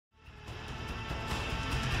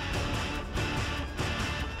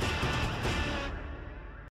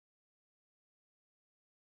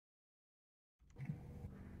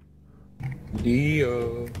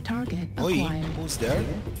Dio. Target Oi, acquired. who's there?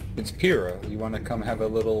 It's Pyrrha. You want to come have a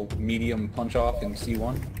little medium punch off in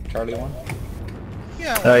C1? Charlie 1?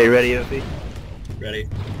 Yeah. Are you ready, Opie? Ready?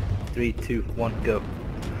 3, 2, 1, go.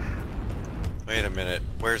 Wait a minute,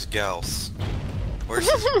 where's Gauss? Where's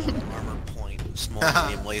his armor point, small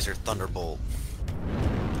medium laser thunderbolt?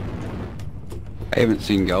 I haven't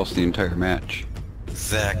seen Gauss the entire match.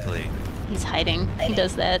 Exactly. He's hiding. He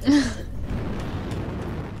does that.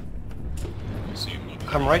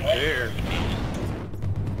 I'm right there.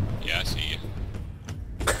 Yeah, I see you.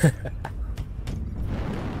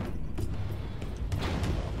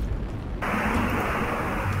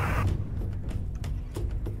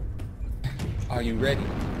 Are you ready?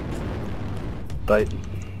 Fight.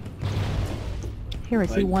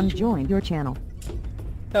 Heresy 1 joined your channel.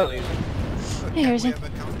 Hello. Hey, Heresy. We have a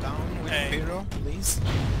countdown with Pyrrha, please.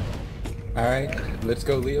 Alright, let's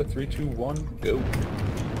go, Leo. 3, 2, 1, go.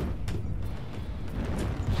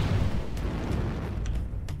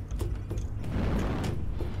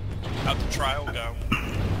 How'd the trial go?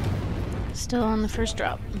 Still on the first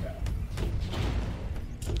drop.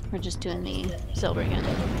 We're just doing the silver again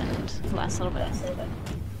and the last little bit.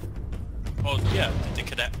 Oh yeah, did the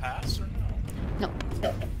cadet pass or no?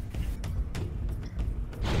 Nope.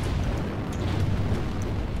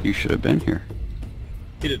 You should have been here.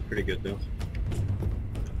 He did pretty good though.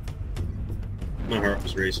 My heart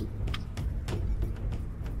was racing.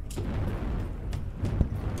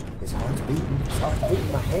 His heart's beating. His heart's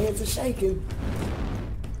beating. My hands are shaking.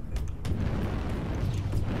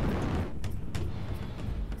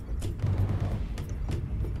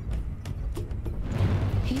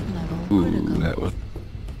 Heat level Ooh, critical. that was...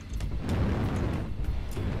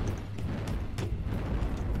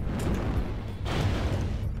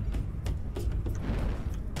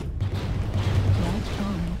 Right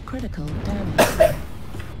arm critical damage.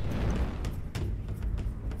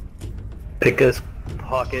 Pick us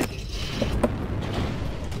pocket.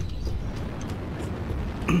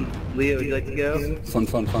 Leo, would you like to go? Fun,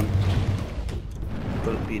 fun, fun.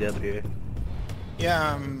 Both beat up here.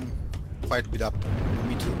 Yeah, I'm quite beat up.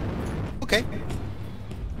 Me too. Okay.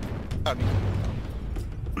 Howdy.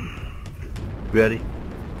 Ready?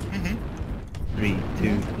 Mm-hmm. 3,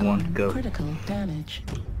 2, 1, go. Critical damage.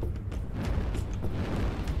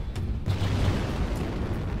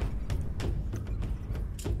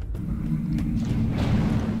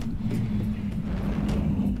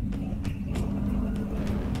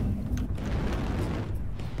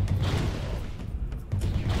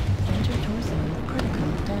 Center torso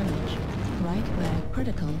critical damage. Right leg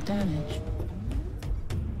critical damage.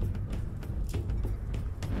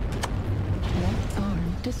 Left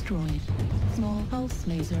arm destroyed. Small pulse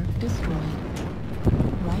laser destroyed.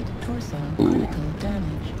 Right torso critical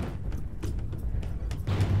damage.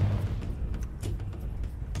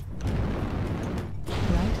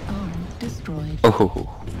 Right arm destroyed. Oh.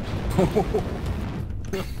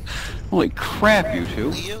 Holy crap, you two.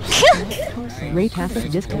 Left torso Ray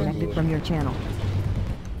Tassus disconnected from your channel.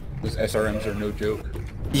 Those SRMs are no joke.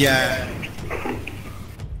 Yeah.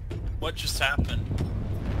 What just happened?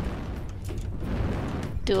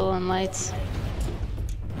 Duel on lights.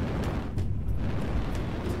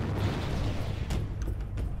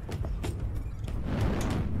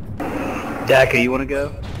 Daka, you wanna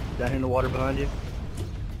go? Down here in the water behind you?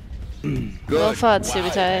 Well fought,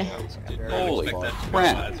 Subutai. Holy Expect that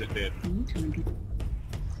crap. as it did.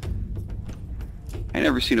 I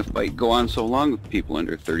never seen a fight go on so long with people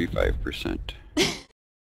under 35%.